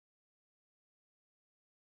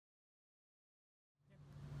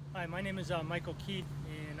Hi, my name is Michael Keith,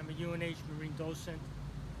 and I'm a UNH Marine Docent.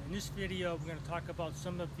 In this video, we're going to talk about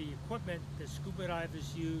some of the equipment that scuba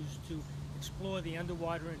divers use to explore the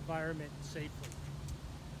underwater environment safely.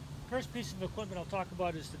 The first piece of equipment I'll talk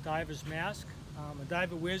about is the diver's mask. A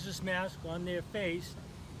diver wears this mask on their face,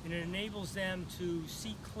 and it enables them to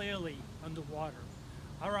see clearly underwater.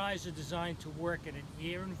 Our eyes are designed to work in an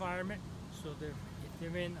air environment, so that if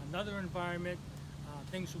they're in another environment,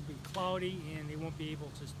 things will be cloudy and they won't be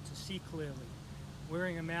able to see clearly.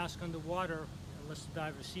 Wearing a mask underwater lets the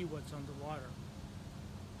diver see what's underwater.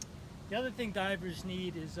 The other thing divers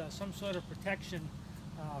need is some sort of protection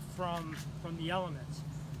from the elements.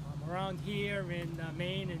 Around here in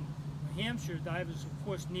Maine and New Hampshire, divers of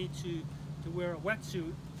course need to wear a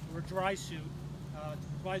wetsuit or a dry suit to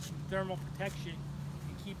provide some thermal protection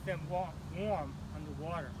and keep them warm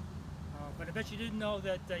underwater. But I bet you didn't know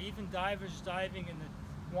that even divers diving in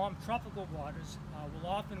the warm tropical waters will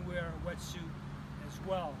often wear a wetsuit as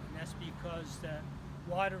well, and that's because the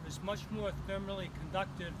water is much more thermally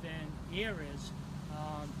conductive than air is,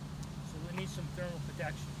 so we need some thermal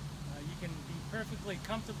protection. You can be perfectly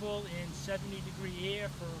comfortable in 70-degree air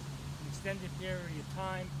for an extended period of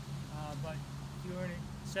time, but if you're in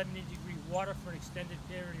 70-degree water for an extended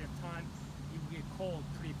period of time, you will get cold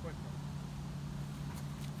pretty quickly.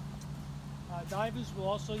 Divers will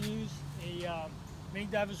also use many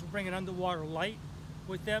divers will bring an underwater light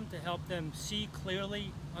with them to help them see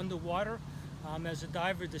clearly underwater. As a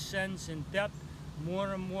diver descends in depth,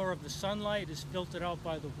 more and more of the sunlight is filtered out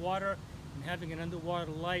by the water, and having an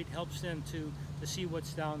underwater light helps them to see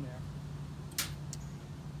what's down there.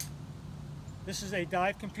 This is a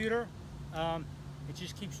dive computer. It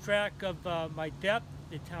just keeps track of my depth,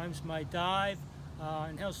 it times my dive,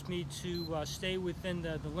 and helps me to stay within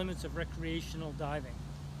the limits of recreational diving.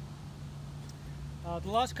 The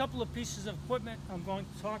last couple of pieces of equipment I'm going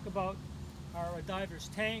to talk about are a diver's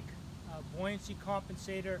tank, buoyancy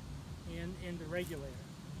compensator, and the regulator.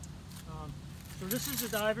 So this is a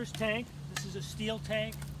diver's tank. This is a steel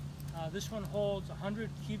tank. This one holds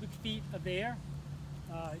 100 cubic feet of air.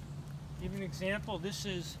 Give you an example, this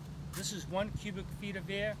is 1 cubic feet of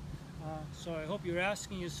air. So I hope you're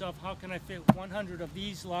asking yourself, how can I fit 100 of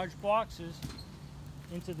these large boxes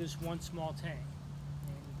into this one small tank?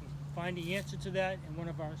 And you can find the answer to that in one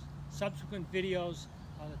of our subsequent videos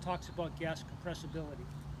that talks about gas compressibility.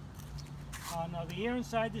 Now the air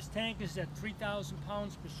inside this tank is at 3,000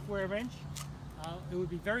 pounds per square inch. It would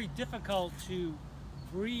be very difficult to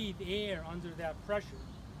breathe air under that pressure.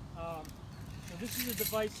 So this is a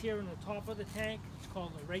device here in the top of the tank. It's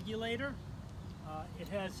called a regulator. It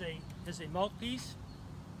has a mouthpiece,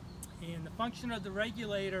 and the function of the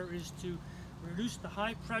regulator is to reduce the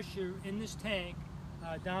high pressure in this tank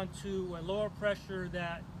down to a lower pressure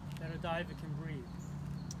that a diver can breathe.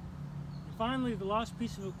 And finally, the last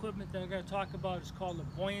piece of equipment that I'm going to talk about is called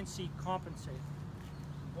a buoyancy compensator.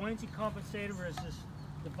 The buoyancy compensator is this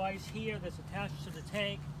device here that's attached to the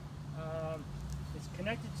tank. It's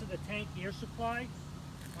connected to the tank air supply.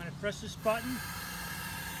 When I press this button,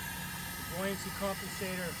 buoyancy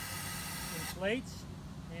compensator inflates,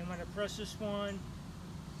 and when I press this one,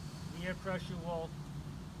 the air pressure will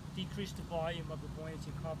decrease the volume of the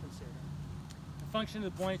buoyancy compensator. The function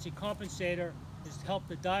of the buoyancy compensator is to help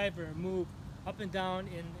the diver move up and down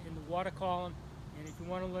in the water column, and if you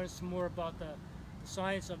want to learn some more about the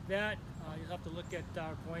science of that, you'll have to look at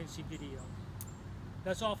our buoyancy video.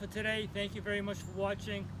 That's all for today. Thank you very much for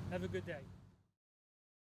watching. Have a good day.